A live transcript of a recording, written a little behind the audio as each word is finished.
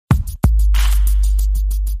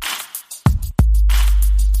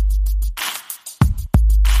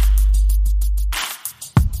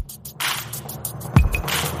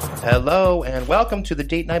Hello, and welcome to the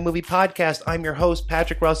Date Night Movie Podcast. I'm your host,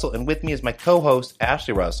 Patrick Russell, and with me is my co-host,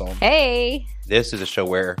 Ashley Russell. Hey! This is a show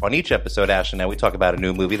where, on each episode, Ashley and I, we talk about a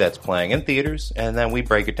new movie that's playing in theaters, and then we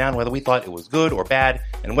break it down whether we thought it was good or bad,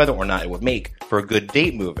 and whether or not it would make for a good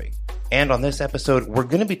date movie. And on this episode, we're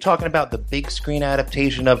going to be talking about the big screen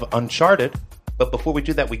adaptation of Uncharted. But before we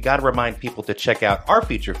do that, we got to remind people to check out our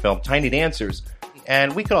feature film, Tiny Dancers.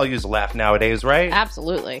 And we could all use a laugh nowadays, right?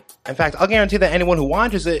 Absolutely. In fact, I'll guarantee that anyone who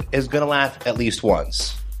watches it is going to laugh at least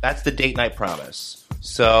once. That's the date night promise.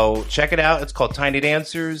 So check it out. It's called Tiny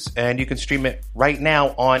Dancers, and you can stream it right now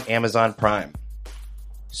on Amazon Prime.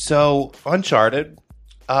 So, Uncharted,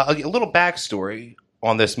 a little backstory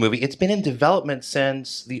on this movie. It's been in development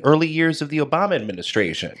since the early years of the Obama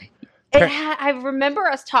administration. I remember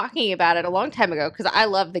us talking about it a long time ago because I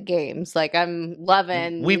love the games. Like, I'm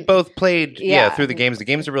loving... We've both played through the games. The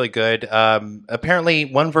games are really good. Apparently,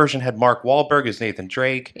 one version had Mark Wahlberg as Nathan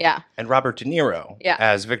Drake and Robert De Niro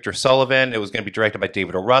as Victor Sullivan. It was going to be directed by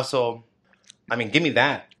David O. Russell. I mean, give me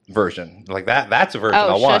that version. Like, that's a version I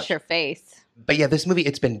want. Oh, shush your face. But yeah, this movie,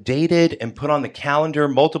 it's been dated and put on the calendar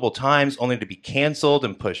multiple times, only to be canceled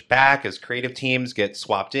and pushed back as creative teams get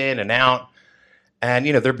swapped in and out. And,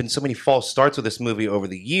 you know, there have been so many false starts with this movie over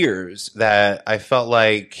the years that I felt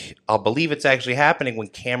like I'll believe it's actually happening when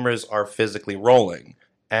cameras are physically rolling.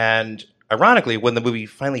 And ironically, when the movie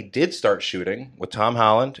finally did start shooting, with Tom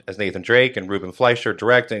Holland as Nathan Drake and Ruben Fleischer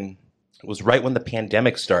directing, it was right when the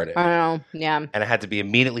pandemic started. I know, yeah. And it had to be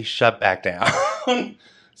immediately shut back down.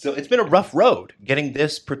 So it's been a rough road getting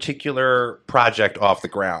this particular project off the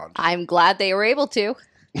ground. I'm glad they were able to.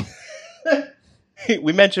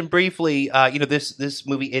 We mentioned briefly, this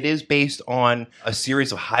movie, it is based on a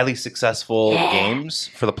series of highly successful games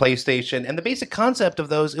for the PlayStation. And the basic concept of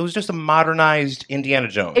those, it was just a modernized Indiana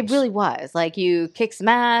Jones. It really was. Like, you kick some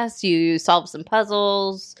ass, you solved some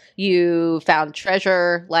puzzles, you found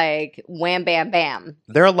treasure, like, wham, bam, bam.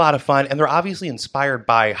 They're a lot of fun, and they're obviously inspired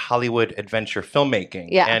by Hollywood adventure filmmaking.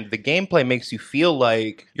 Yeah. And the gameplay makes you feel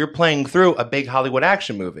like you're playing through a big Hollywood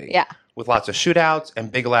action movie. Yeah. With lots of shootouts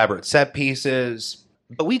and big elaborate set pieces.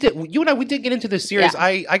 But we did get into this series.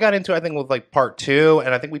 Yeah. I got into it, I think, with like part 2,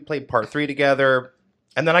 and I think we played part 3 together.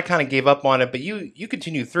 And then I kind of gave up on it, but you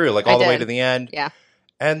continued through, like all the way to the end. Yeah.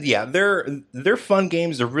 And yeah, they're fun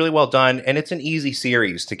games, they're really well done, and it's an easy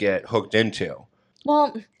series to get hooked into.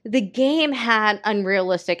 Well, the game had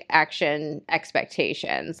unrealistic action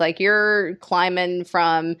expectations. Like, you're climbing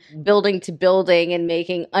from building to building and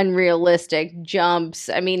making unrealistic jumps.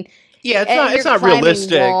 I mean... Yeah, it's not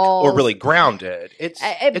realistic walls. Or really grounded. It's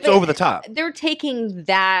over the top. They're taking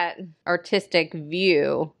that artistic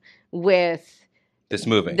view with this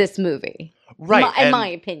movie. Right. In my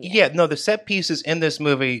opinion. Yeah, no, the set pieces in this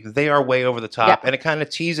movie, they are way over the top. And it kind of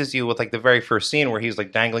teases you with like the very first scene where he's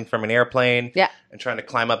like dangling from an airplane and trying to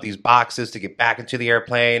climb up these boxes to get back into the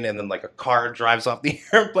airplane, and then like a car drives off the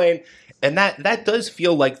airplane. And that does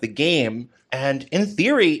feel like the game. And in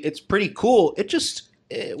theory, it's pretty cool. It just...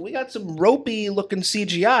 we got some ropey looking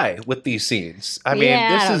CGI with these scenes. I mean,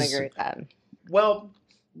 I don't agree with that. Well,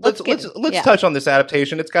 let's touch on this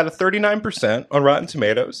adaptation. It's got a 39% on Rotten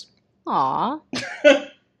Tomatoes. Aw.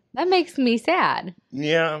 That makes me sad.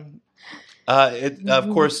 Yeah. It, of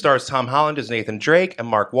course, stars Tom Holland as Nathan Drake and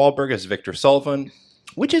Mark Wahlberg as Victor Sullivan,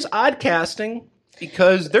 which is odd casting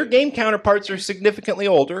because their game counterparts are significantly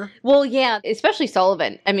older. Well, yeah, especially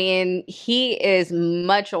Sullivan. I mean, he is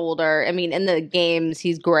much older. I mean, in the games,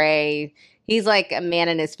 he's gray. He's like a man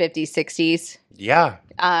in his 50s, 60s. Yeah.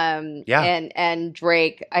 And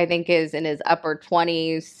Drake, I think, is in his upper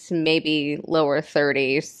 20s, maybe lower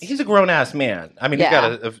 30s. He's a grown-ass man. I mean, he's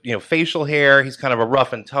got a facial hair. He's kind of a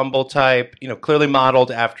rough and tumble type, clearly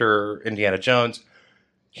modeled after Indiana Jones.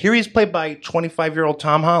 Here he's played by 25-year-old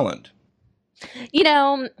Tom Holland.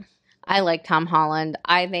 I like Tom Holland.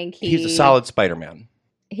 I think he's a solid Spider-Man.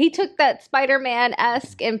 He took that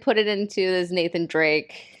Spider-Man-esque and put it into his Nathan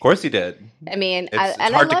Drake. Of course he did. I mean,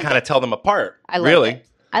 it's hard to kind of tell them apart. I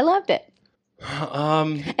loved it.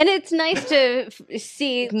 And it's nice to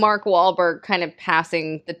see Mark Wahlberg kind of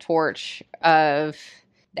passing the torch of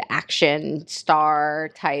the action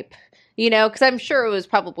star type. Because I'm sure it was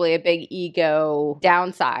probably a big ego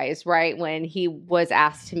downsize, right? When he was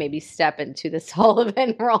asked to maybe step into the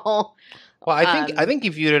Sullivan role. Well, I think he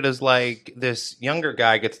viewed it as like this younger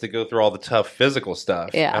guy gets to go through all the tough physical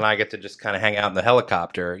stuff, and I get to just kind of hang out in the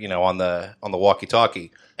helicopter, on the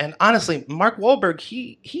walkie-talkie. And honestly, Mark Wahlberg,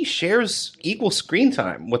 he shares equal screen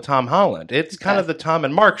time with Tom Holland. It's kind of the Tom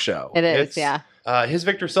and Mark show. It is, His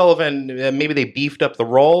Victor Sullivan, maybe they beefed up the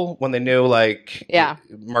role when they knew like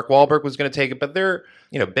Mark Wahlberg was going to take it, but they're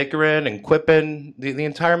bickering and quipping the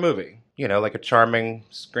entire movie. Like a charming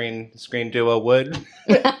screen duo would.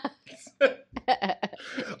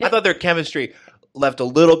 I thought their chemistry left a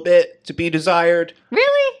little bit to be desired.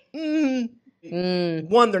 Really?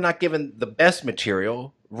 One, they're not given the best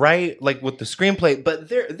material, right? Like with the screenplay, but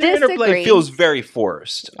their interplay feels very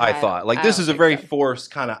forced, I thought. Like this is a very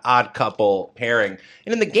forced kind of odd couple pairing.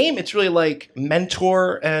 And in the game, it's really like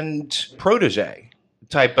mentor and protege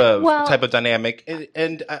type of dynamic.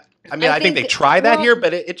 And I think they try that here,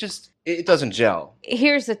 but it doesn't gel.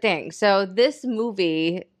 Here's the thing. So this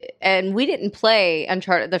movie, and we didn't play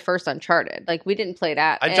Uncharted, the first Uncharted. Like we didn't play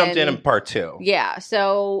that. I jumped in part 2. Yeah.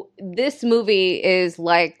 So this movie is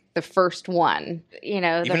like the first one,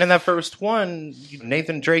 Even in that first one,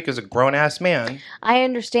 Nathan Drake is a grown-ass man. I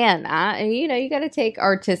understand that. And, you got to take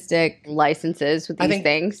artistic licenses with these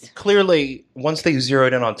things. Clearly, once they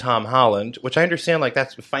zeroed in on Tom Holland, which I understand, like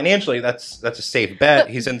that's financially, that's a safe bet.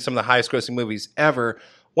 He's in some of the highest-grossing movies ever.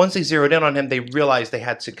 Once they zeroed in on him, they realized they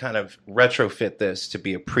had to kind of retrofit this to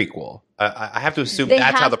be a prequel. I have to assume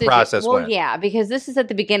that's how the process went. Well, yeah, because this is at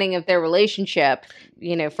the beginning of their relationship.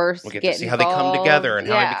 First we'll get to see how they come together and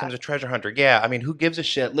how he becomes a treasure hunter. Yeah, I mean, who gives a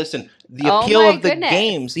shit? Listen, the appeal of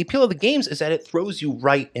the games is that it throws you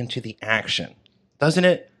right into the action, doesn't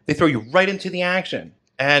it? They throw you right into the action.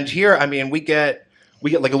 And here, I mean, we get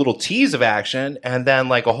like a little tease of action, and then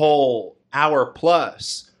like a whole hour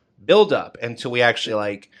plus build up until we actually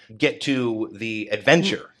like get to the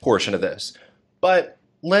adventure portion of this. But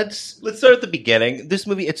let's start at the beginning. This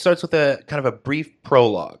movie, it starts with a kind of a brief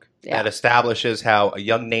prologue that establishes how a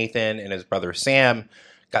young Nathan and his brother Sam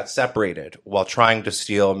got separated while trying to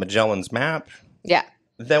steal Magellan's map. Yeah.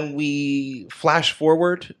 Then we flash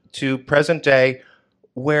forward to present day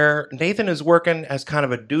where Nathan is working as kind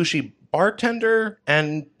of a douchey bartender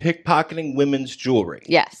and pickpocketing women's jewelry.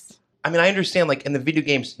 Yes. I mean, I understand, like, in the video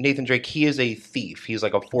games, Nathan Drake, he is a thief. He's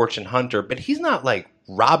like a fortune hunter, but he's not, like,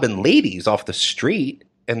 robbing ladies off the street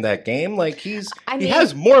in that game. Like, he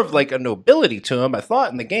has more of, like, a nobility to him, I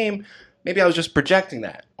thought, in the game. Maybe I was just projecting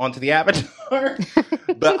that onto the avatar.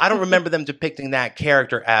 But I don't remember them depicting that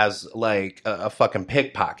character as, like, a fucking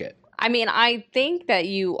pickpocket. I mean, I think that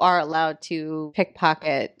you are allowed to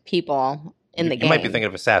pickpocket people in the game. You might be thinking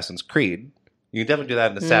of Assassin's Creed. You can definitely do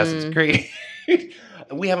that in Assassin's Creed.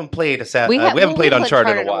 We haven't played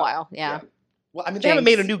Uncharted in a while. Yeah. Well, I mean, they haven't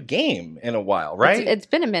made a new game in a while, right? It's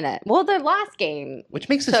been a minute. Well, the last game, which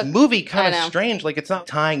makes this movie kind of strange. Like, it's not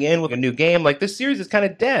tying in with a new game. Like, this series is kind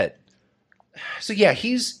of dead. So yeah,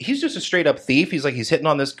 he's just a straight up thief. He's hitting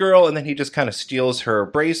on this girl, and then he just kind of steals her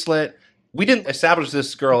bracelet. We didn't establish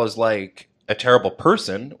this girl as like a terrible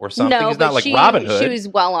person or something. No, he's not like Robin Hood. She was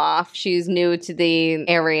well off. She's new to the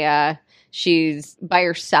area. She's by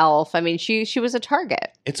herself. I mean, she was a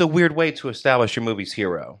target. It's a weird way to establish your movie's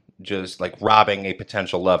hero, just like robbing a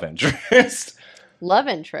potential love interest.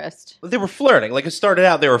 They were flirting. Like, it started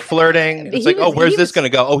out, they were flirting. It's where's this going to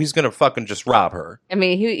go? Oh, he's going to fucking just rob her. I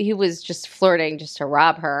mean, he was just flirting just to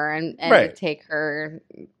rob her and take her.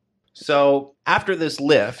 So after this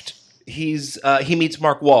lift, he meets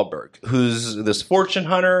Mark Wahlberg, who's this fortune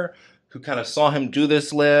hunter who kind of saw him do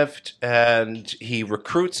this lift, and he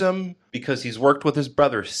recruits him because he's worked with his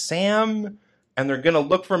brother Sam, and they're going to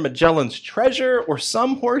look for Magellan's treasure or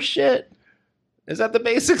some horse shit. Is that the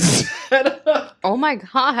basics? Oh my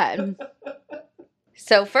God.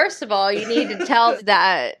 So first of all, you need to tell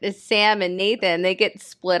that Sam and Nathan, they get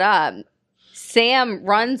split up. Sam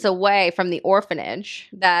runs away from the orphanage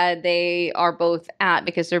that they are both at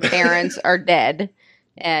because their parents are dead.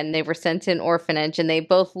 And they were sent to an orphanage, and they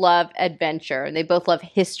both love adventure, and they both love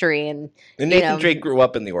history. And Nathan Drake grew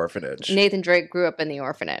up in the orphanage.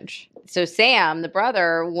 So Sam, the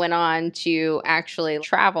brother, went on to actually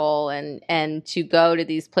travel and to go to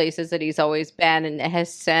these places that he's always been, and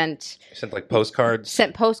has sent like postcards.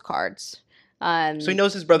 Sent postcards. So he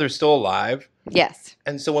knows his brother's still alive. Yes.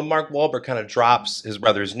 And so when Mark Wahlberg kind of drops his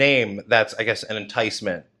brother's name, that's, I guess, an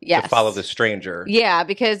enticement to follow the stranger. Yeah,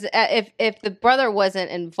 because if the brother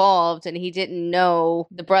wasn't involved and he didn't know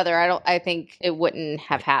the brother, I think it wouldn't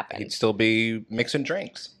have happened. He'd still be mixing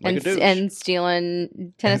drinks like a douche. And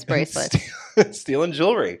stealing tennis bracelets. Stealing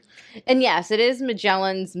jewelry. And yes, it is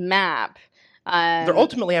Magellan's map. They're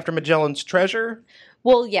ultimately after Magellan's treasure?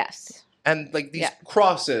 Well, yes. And like these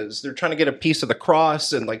crosses, they're trying to get a piece of the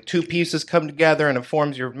cross, and like two pieces come together and it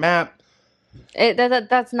forms your map.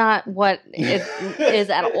 That's not what it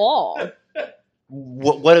is at all.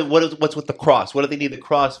 What's with the cross? What do they need the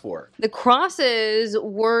cross for? The crosses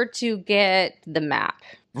were to get the map.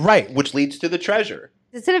 Right, which leads to the treasure.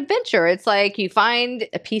 It's an adventure. It's like you find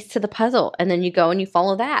a piece to the puzzle and then you go and you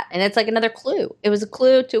follow that. And it's like another clue. It was a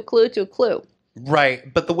clue to a clue to a clue.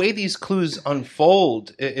 Right, but the way these clues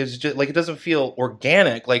unfold is just like it doesn't feel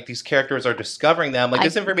organic. Like these characters are discovering them. Like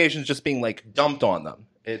this information is just being like dumped on them.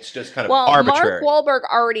 It's just kind of arbitrary. Mark Wahlberg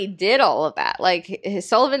already did all of that. Like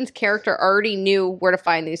Sullivan's character already knew where to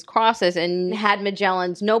find these crosses and had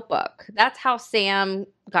Magellan's notebook. That's how Sam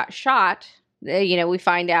got shot. We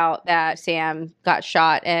find out that Sam got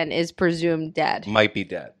shot and is presumed dead. Might be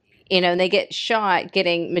dead. And they get shot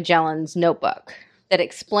getting Magellan's notebook that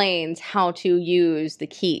explains how to use the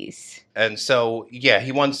keys. And so, yeah,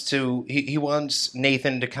 he wants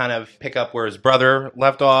Nathan to kind of pick up where his brother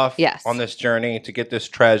left off on this journey to get this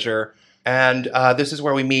treasure. And this is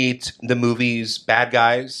where we meet the movie's bad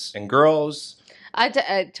guys and girls.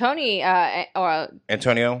 Antonio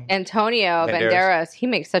Banderas, he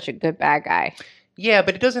makes such a good bad guy. Yeah,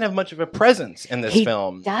 but he doesn't have much of a presence in this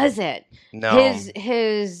film. He doesn't. No.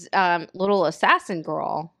 His little assassin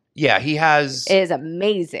girl. Yeah, is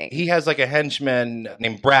amazing. He has like a henchman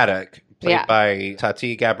named Braddock, played by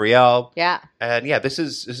Tati Gabrielle. Yeah. And yeah, this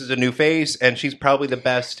is a new face, and she's probably the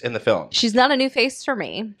best in the film. She's not a new face for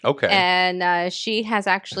me. Okay. And she has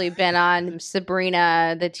actually been on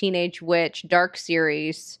Sabrina the Teenage Witch Dark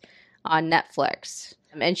series on Netflix.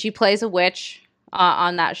 And she plays a witch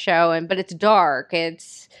on that show, but it's dark.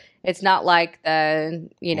 It's not like the,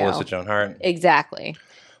 Melissa Joan Hart. Exactly.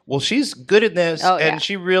 Well, she's good at this, and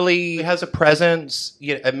she really has a presence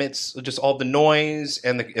amidst just all the noise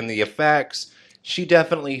and the effects. She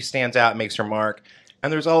definitely stands out and makes her mark.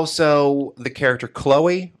 And there's also the character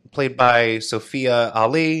Chloe, played by Sophia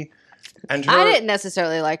Ali. And I didn't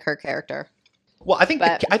necessarily like her character. Well, I think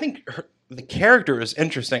the character is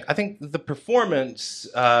interesting. I think the performance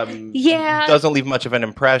doesn't leave much of an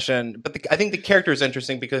impression. But I think the character is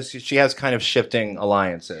interesting because she has kind of shifting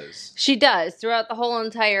alliances. She does. Throughout the whole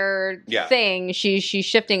entire thing, she's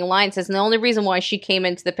shifting alliances. And the only reason why she came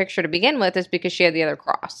into the picture to begin with is because she had the other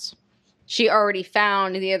cross. She already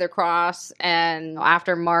found the other cross. And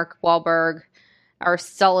after Mark Wahlberg, or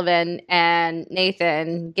Sullivan, and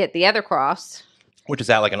Nathan get the other cross... Which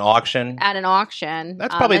is at like an auction? At an auction.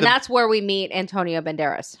 That's probably that's where we meet Antonio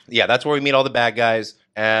Banderas. Yeah, that's where we meet all the bad guys.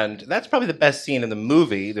 And that's probably the best scene in the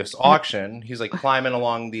movie, this auction. He's like climbing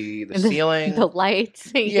along the ceiling. The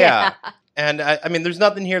lights. Yeah. And I mean, there's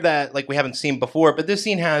nothing here that like we haven't seen before, but this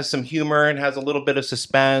scene has some humor and has a little bit of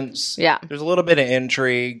suspense. Yeah. There's a little bit of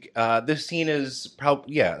intrigue. This scene is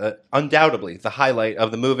probably, undoubtedly the highlight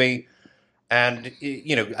of the movie. And,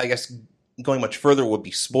 I guess... going much further would be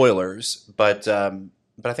spoilers, but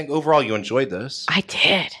I think overall you enjoyed this. I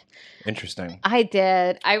did. Interesting. I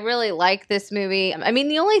did. I really like this movie. I mean,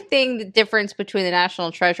 the only the difference between the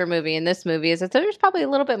National Treasure movie and this movie is that there's probably a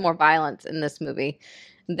little bit more violence in this movie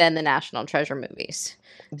than the National Treasure movies.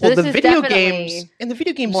 So well, in the video games,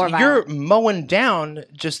 you're mowing down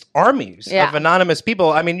just armies of anonymous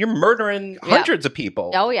people. I mean, you're murdering hundreds of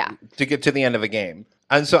people. Oh, yeah. To get to the end of a game.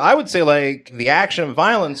 And so I would say, like, the action and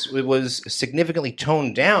violence was significantly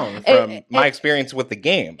toned down from my experience with the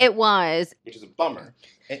game. It was. Which is a bummer.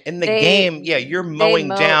 In the game, you're mowing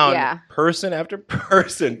down person after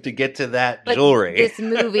person to get to that jewelry. This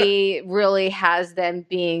movie really has them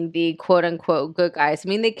being the quote-unquote good guys. I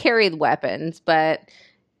mean, they carried weapons, but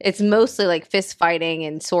it's mostly like fist fighting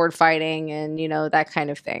and sword fighting and, that kind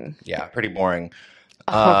of thing. Yeah, pretty boring.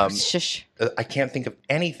 Shush. I can't think of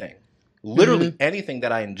anything. Literally anything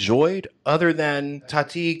that I enjoyed other than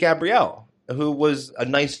Tati Gabrielle, who was a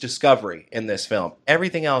nice discovery in this film.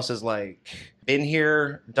 Everything else is like, been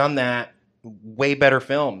here, done that, way better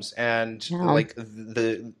films. And like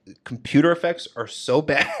the computer effects are so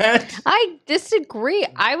bad. I disagree.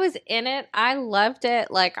 I was in it. I loved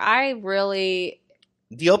it. Like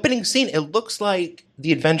the opening scene, it looks like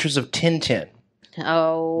The Adventures of Tintin.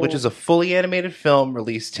 Oh. Which is a fully animated film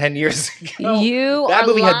released 10 years ago. That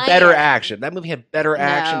movie lying. had better action. That movie had better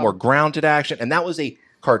action, more grounded action, and that was a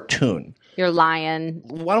cartoon. You're lying.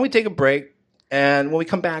 Why don't we take a break, and when we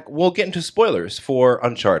come back, we'll get into spoilers for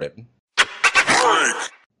Uncharted.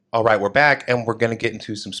 All right, we're back, and we're going to get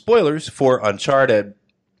into some spoilers for Uncharted.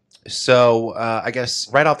 So, I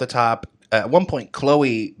guess right off the top, at one point,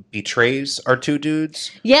 Chloe betrays our two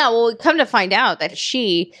dudes. Yeah, well, we come to find out that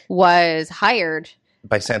she was hired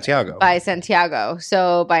by Santiago.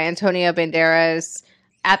 So by Antonio Banderas.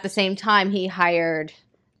 At the same time, he hired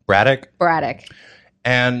Braddock.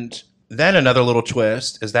 And then another little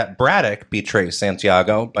twist is that Braddock betrays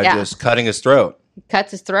Santiago by just cutting his throat.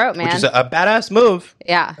 Cuts his throat, man. Which is a badass move.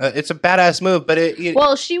 Yeah. It's a badass move, but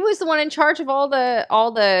well, she was the one in charge of all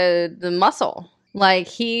the muscle. Like,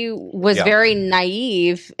 he was very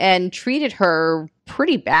naive and treated her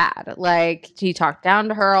pretty bad. Like, he talked down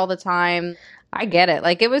to her all the time. I get it.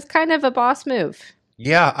 Like, it was kind of a boss move.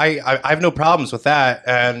 Yeah, I have no problems with that.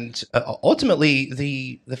 And ultimately,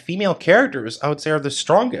 the female characters, I would say, are the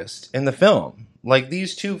strongest in the film. Like,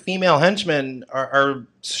 these two female henchmen are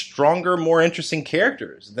stronger, more interesting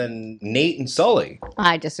characters than Nate and Sully.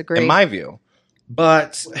 I disagree. In my view.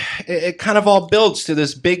 But it kind of all builds to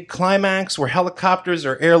this big climax where helicopters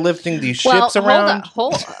are airlifting these ships around.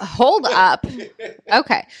 Hold up.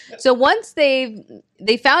 Okay. So once they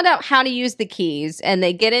found out how to use the keys and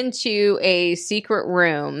they get into a secret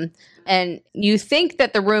room, and you think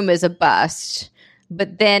that the room is a bust,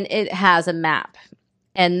 but then it has a map.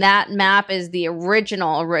 And that map is the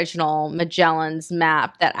original Magellan's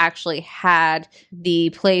map that actually had the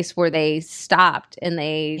place where they stopped and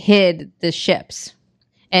they hid the ships.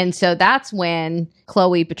 And so that's when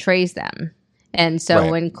Chloe betrays them. And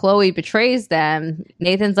so when Chloe betrays them,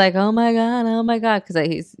 Nathan's like, oh my God, because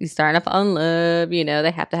he's starting to fall in love. You know,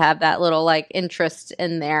 they have to have that little like interest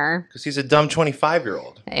in there. Because he's a dumb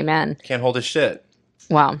 25-year-old. Amen. Can't hold his shit.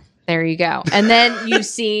 Well, there you go. And then you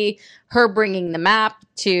see her bringing the map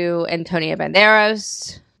to Antonio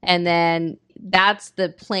Banderas. And then that's the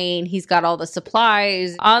plane. He's got all the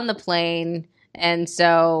supplies on the plane. And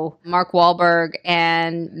so Mark Wahlberg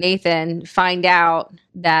and Nathan find out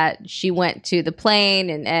that she went to the plane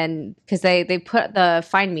and because they put the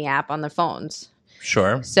Find Me app on their phones.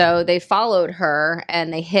 Sure. So they followed her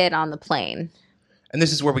and they hid on the plane. And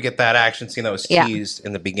this is where we get that action scene that was teased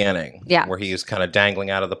in the beginning. Yeah. Where he is kind of dangling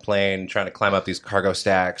out of the plane, trying to climb up these cargo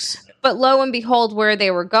stacks. But lo and behold, where they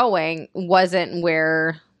were going wasn't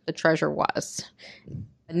where the treasure was.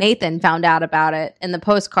 Nathan found out about it in the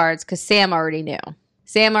postcards because Sam already knew.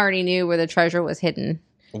 Sam already knew where the treasure was hidden.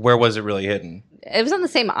 Where was it really hidden? It was on the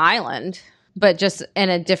same island, but just in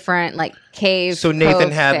a different like cave. So Nathan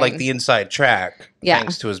had like the inside track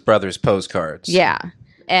thanks to his brother's postcards. Yeah.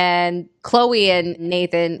 And Chloe and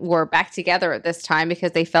Nathan were back together at this time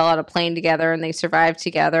because they fell out of a plane together and they survived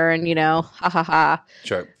together and, you know, ha ha ha.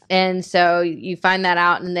 Sure. And so you find that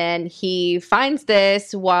out, and then he finds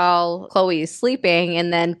this while Chloe is sleeping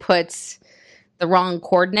and then puts the wrong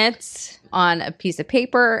coordinates on a piece of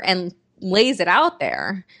paper and lays it out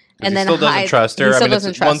there. And then still doesn't trust her. He still it's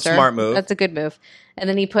doesn't trust one her. smart move. That's a good move. And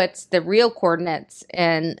then he puts the real coordinates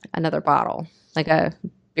in another bottle, like a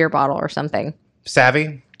beer bottle or something.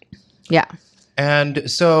 Savvy. Yeah.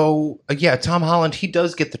 And so, Tom Holland, he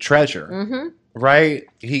does get the treasure. Mm-hmm. Right?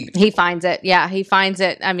 He finds it. Yeah, he finds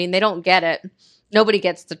it. I mean, they don't get it. Nobody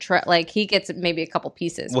gets the like he gets maybe a couple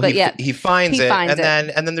pieces. Well, but he finds it,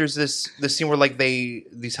 and then there's this scene where like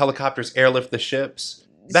these helicopters airlift the ships.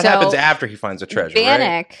 That happens after he finds the treasure.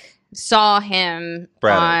 Bannock saw him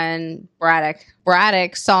on Braddock.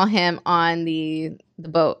 Braddock saw him on the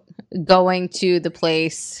boat going to the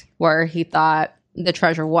place where he thought the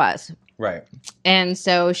treasure was. Right. And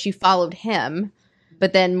so she followed him.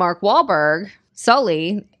 But then Mark Wahlberg,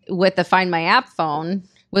 Sully, with the Find My App phone,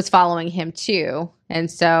 was following him too. And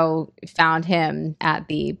so found him at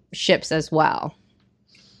the ships as well.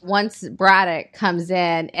 Once Braddock comes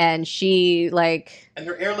in and she like... And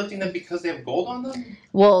they're airlifting them because they have gold on them?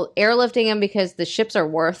 Well, airlifting them because the ships are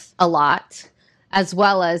worth a lot, as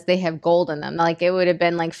well as they have gold in them. Like, it would have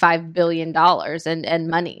been like $5 billion and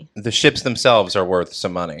money. The ships themselves are worth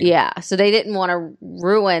some money. Yeah, so they didn't want to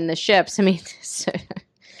ruin the ships. I mean,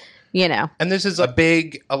 you know. And this is a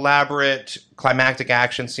big, elaborate, climactic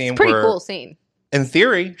action scene. Pretty cool scene. In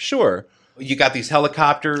theory, sure. You got these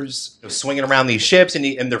helicopters swinging around these ships,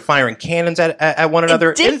 and they're firing cannons at one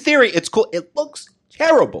another. In theory, it's cool. It looks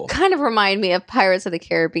terrible. Kind of remind me of Pirates of the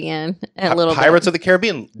Caribbean a little bit. Pirates of the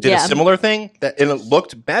Caribbean did a similar thing, and it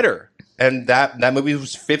looked better. And that movie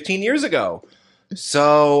was 15 years ago.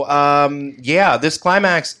 So, this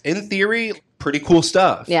climax, in theory, pretty cool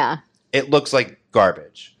stuff. Yeah. It looks like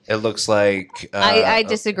garbage. It looks like... I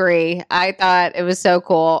disagree. I thought it was so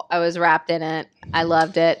cool. I was wrapped in it. I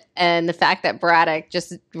loved it. And the fact that Braddock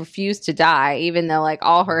just refused to die, even though like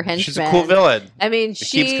all her henchmen... She's a cool villain. I mean,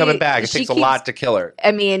 she keeps coming back. It takes a lot to kill her.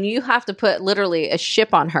 I mean, you have to put literally a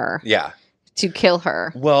ship on her. Yeah. To kill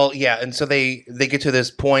her. Well, yeah, and so they get to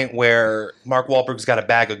this point where Mark Wahlberg's got a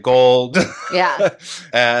bag of gold. Yeah.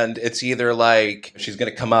 And it's either like she's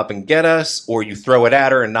going to come up and get us, or you throw it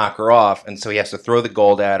at her and knock her off. And so he has to throw the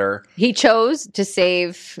gold at her. He chose to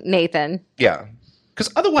save Nathan. Yeah.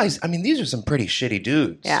 Because otherwise, I mean, these are some pretty shitty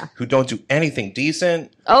dudes who don't do anything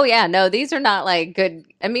decent. Oh, yeah. No, these are not like good.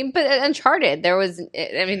 I mean, but Uncharted, there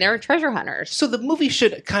were treasure hunters. So the movie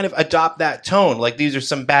should kind of adopt that tone. Like, these are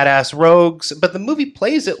some badass rogues, but the movie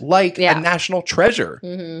plays it like a national treasure.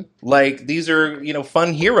 Mm-hmm. Like, these are,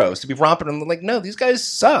 fun heroes to be romping. And like, no, these guys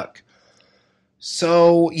suck.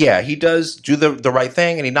 So, yeah, he does do the right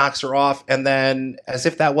thing, and he knocks her off. And then, as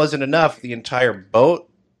if that wasn't enough, the entire boat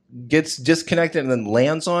gets disconnected and then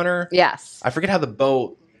lands on her. Yes. I forget how the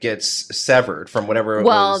boat gets severed from whatever it was.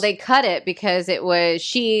 Well, they cut it because it was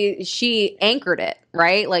she anchored it,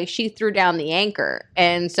 right? Like she threw down the anchor.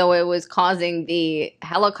 And so it was causing the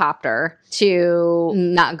helicopter to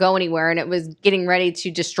not go anywhere, and it was getting ready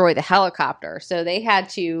to destroy the helicopter. So they had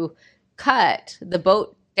to cut the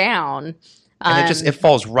boat down. And it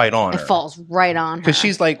falls right on her. It falls right on her. Because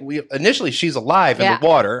she's like, initially she's alive in the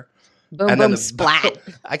water. Boom, and boom, splat.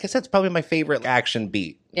 I guess that's probably my favorite action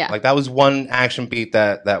beat. Yeah. Like, that was one action beat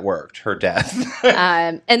that worked, her death.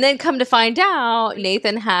 And then come to find out,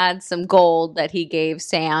 Nathan had some gold that he gave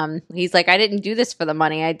Sam. He's like, I didn't do this for the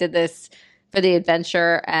money. I did this for the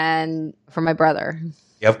adventure and for my brother.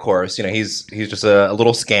 Yeah, of course. He's just a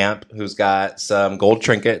little scamp who's got some gold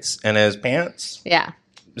trinkets in his pants. Yeah.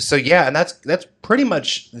 So, yeah, and that's pretty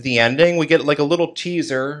much the ending. We get, like, a little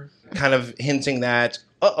teaser kind of hinting that,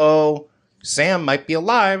 Sam might be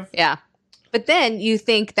alive. Yeah. But then you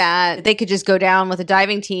think that they could just go down with a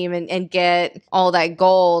diving team and get all that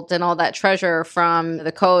gold and all that treasure from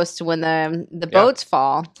the coast when the boats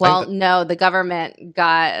fall. Well, no, the government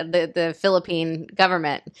got, the Philippine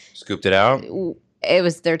government scooped it out. It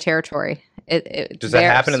was their territory. Does that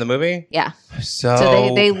happen in the movie? Yeah.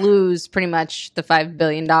 So they lose pretty much the $5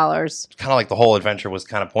 billion. Kind of like the whole adventure was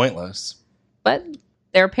kind of pointless. But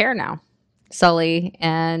they're a pair now. Sully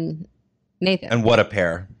and Nathan. And what a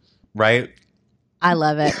pair, right? I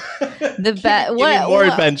love it. More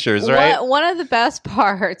adventures, right? One of the best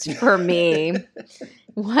parts for me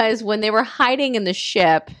was when they were hiding in the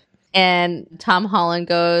ship and Tom Holland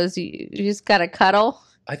goes, you just got to cuddle.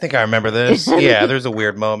 I think I remember this. Yeah, there's a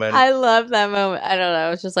weird moment. I love that moment. I don't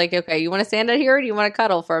know. It's just like, okay, you want to stand out here or do you want to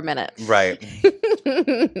cuddle for a minute? Right.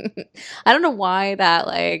 I don't know why that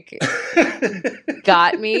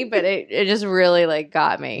got me, but it just really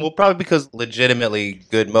got me. Well, probably because legitimately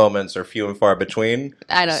good moments are few and far between.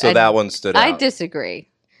 I don't. So that one stood out. I disagree.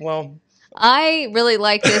 Well, I really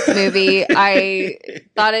like this movie. I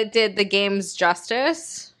thought it did the games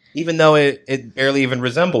justice. Even though it barely even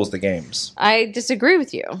resembles the games. I disagree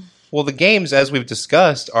with you. Well, the games, as we've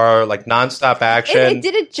discussed, are like nonstop action, it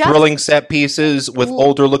did it thrilling set pieces with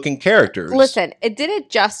older-looking characters. Listen, it did it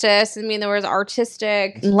justice. I mean, there was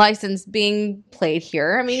artistic license being played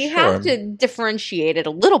here. I mean, you have to differentiate it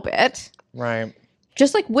a little bit. Right.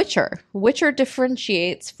 Just like Witcher. Witcher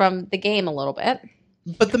differentiates from the game a little bit.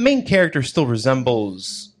 But the main character still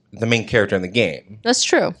resembles the main character in the game. That's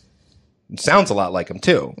true. It sounds a lot like him,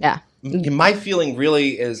 too. Yeah. My feeling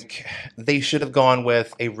really is they should have gone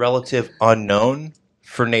with a relative unknown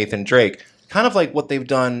for Nathan Drake. Kind of like what they've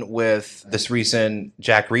done with this recent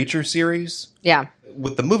Jack Reacher series. Yeah.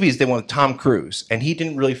 With the movies, they wanted Tom Cruise, and he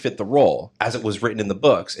didn't really fit the role as it was written in the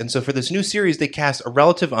books. And so for this new series, they cast a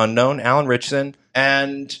relative unknown, Alan Ritchson,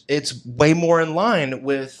 and it's way more in line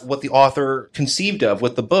with what the author conceived of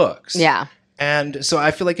with the books. Yeah. And so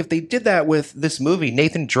I feel like if they did that with this movie,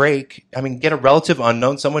 Nathan Drake, I mean, get a relative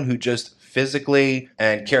unknown, someone who just physically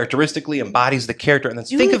and characteristically embodies the character. And then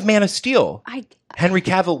think of Man of Steel. Henry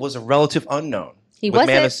Cavill was a relative unknown. He was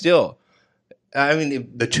Man of Steel. I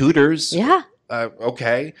mean, the Tudors. Yeah.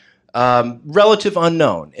 Okay. Relative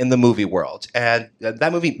unknown in the movie world. And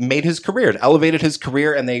that movie made his career. It elevated his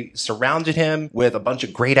career, and they surrounded him with a bunch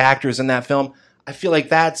of great actors in that film. I feel like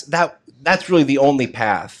that's really the only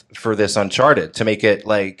path for this Uncharted to make it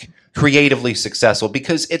like creatively successful,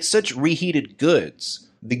 because it's such reheated goods.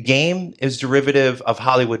 The game is derivative of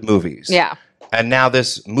Hollywood movies. Yeah. And now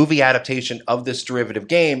this movie adaptation of this derivative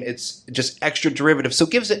game, it's just extra derivative. So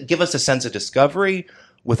give us a sense of discovery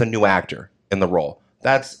with a new actor in the role.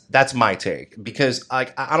 That's my take, because I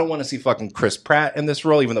don't want to see fucking Chris Pratt in this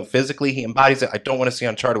role, even though physically he embodies it. I don't want to see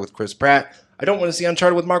Uncharted with Chris Pratt. I don't want to see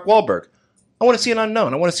Uncharted with Mark Wahlberg. I want to see an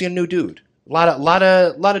unknown. I want to see a new dude. A lot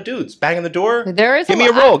of dudes banging the door. Give me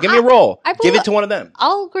a role. Give me a role. Give it to one of them.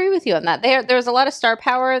 I'll agree with you on that. There's a lot of star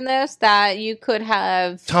power in this that you could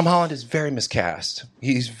have. Tom Holland is very miscast.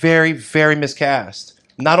 He's very, very miscast.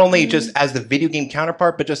 Not only just as the video game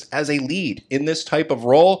counterpart, but just as a lead in this type of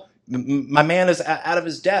role. My man is out of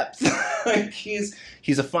his depth. Like he's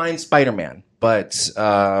a fine Spider-Man, but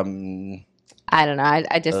I I don't know.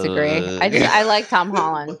 I disagree. I like Tom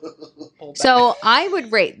Holland. So I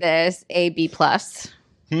would rate this a B+.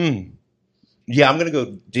 Yeah, I'm going to go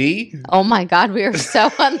D. Oh my God, we are so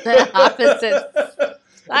on the opposite.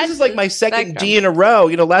 This is like my second D in a row.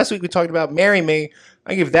 You know, last week we talked about Marry Me.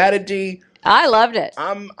 I give that a D. I loved it.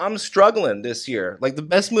 I'm struggling this year. Like the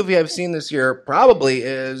best movie I've seen this year probably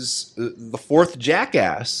is the fourth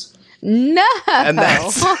Jackass. No, and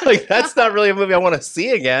that's not really a movie I want to see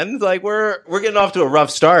again. Like we're getting off to a rough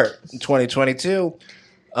start in 2022.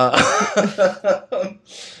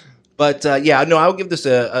 But yeah, no, I'll give this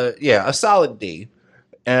a solid D,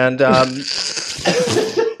 and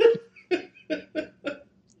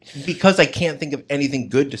because I can't think of anything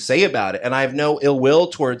good to say about it, and I have no ill will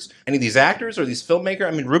towards any of these actors or these filmmakers.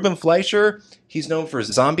 I mean, Ruben Fleischer, he's known for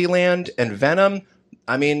Zombieland and Venom.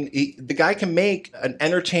 I mean, the guy can make an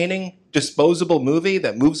entertaining, disposable movie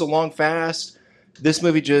that moves along fast. This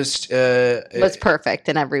movie just was perfect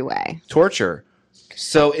in every way. Torture.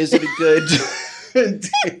 So, is it a good?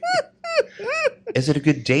 Is it a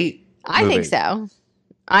good date movie?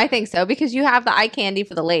 I think so because you have the eye candy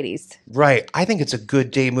for the ladies. Right. I think it's a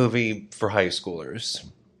good day movie for high schoolers.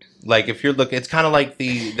 Like if you're looking, it's kind of like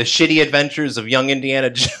the shitty adventures of young Indiana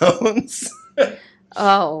Jones.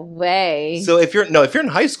 Oh, way. So if you're in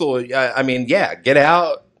high school, I mean, yeah, get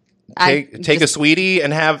out, take a sweetie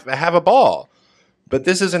and have a ball. But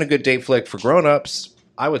this isn't a good date flick for grown-ups,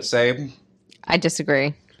 I would say. I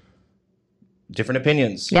disagree. Different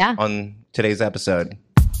opinions on today's episode.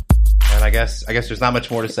 And I guess there's not much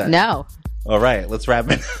more to say. No. All right, let's wrap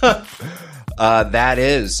it up. That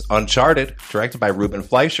is Uncharted, directed by Ruben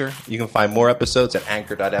Fleischer. You can find more episodes at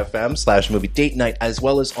anchor.fm/movie date night, as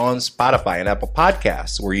well as on Spotify and Apple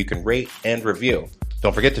Podcasts, where you can rate and review.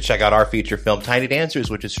 Don't forget to check out our feature film, Tiny Dancers,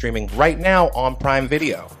 which is streaming right now on Prime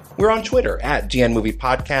Video. We're on Twitter at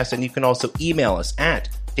GNMoviePodcast, and you can also email us at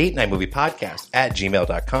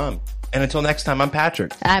datenightmoviepodcast@gmail.com. And until next time, I'm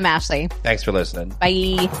Patrick. I'm Ashley. Thanks for listening.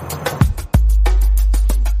 Bye.